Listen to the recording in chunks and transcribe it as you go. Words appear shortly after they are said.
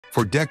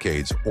For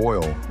decades,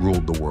 oil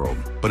ruled the world.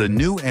 But a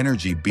new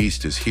energy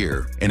beast is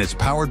here, and it's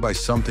powered by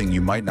something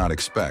you might not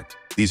expect.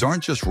 These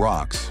aren't just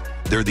rocks.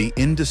 They're the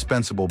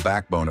indispensable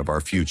backbone of our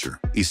future,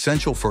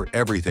 essential for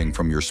everything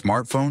from your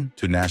smartphone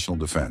to national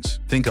defense.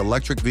 Think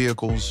electric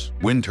vehicles,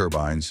 wind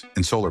turbines,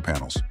 and solar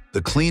panels.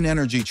 The clean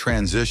energy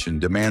transition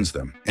demands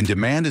them, and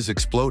demand is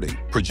exploding,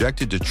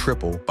 projected to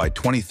triple by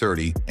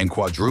 2030 and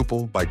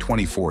quadruple by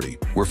 2040.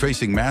 We're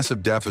facing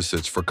massive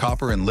deficits for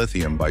copper and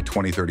lithium by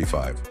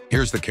 2035.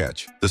 Here's the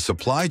catch. The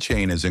supply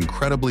chain is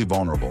incredibly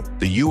vulnerable.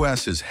 The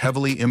US is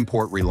heavily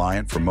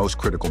import-reliant for most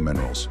critical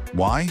minerals.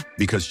 Why?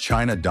 Because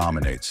China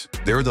dominates.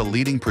 They're the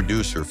leading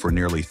producer for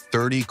nearly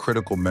 30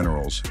 critical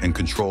minerals and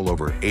control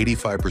over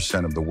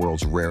 85% of the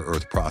world's rare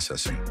earth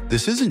processing.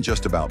 This isn't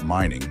just about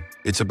mining,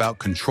 it's about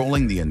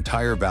controlling the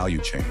entire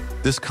value chain.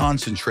 This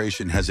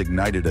concentration has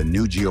ignited a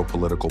new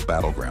geopolitical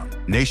battleground.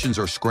 Nations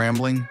are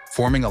scrambling,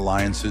 forming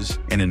alliances,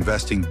 and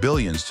investing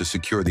billions to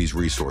secure these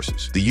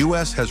resources. The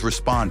US has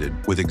responded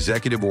with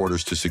executive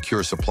orders to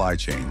secure supply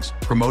chains,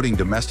 promoting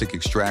domestic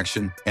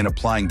extraction, and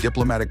applying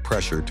diplomatic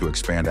pressure to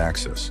expand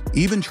access.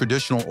 Even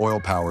traditional oil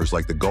powers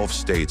like the Gulf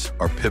states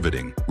are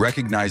pivoting,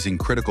 recognizing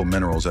critical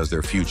minerals as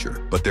their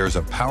future. But there's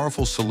a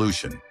powerful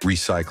solution: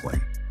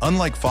 recycling.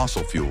 Unlike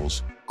fossil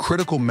fuels,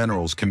 critical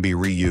minerals can be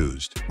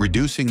reused,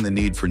 reducing the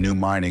need for new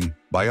mining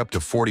by up to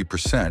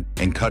 40%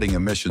 and cutting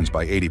emissions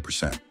by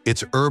 80%.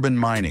 It's urban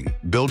mining,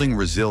 building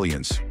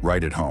resilience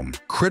right at home.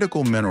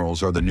 Critical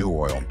minerals are the new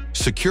oil.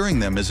 Securing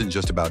them isn't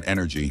just about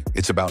energy,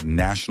 it's about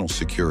national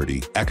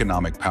security,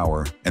 economic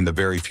power, and the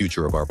very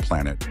future of our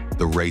planet.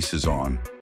 The race is on.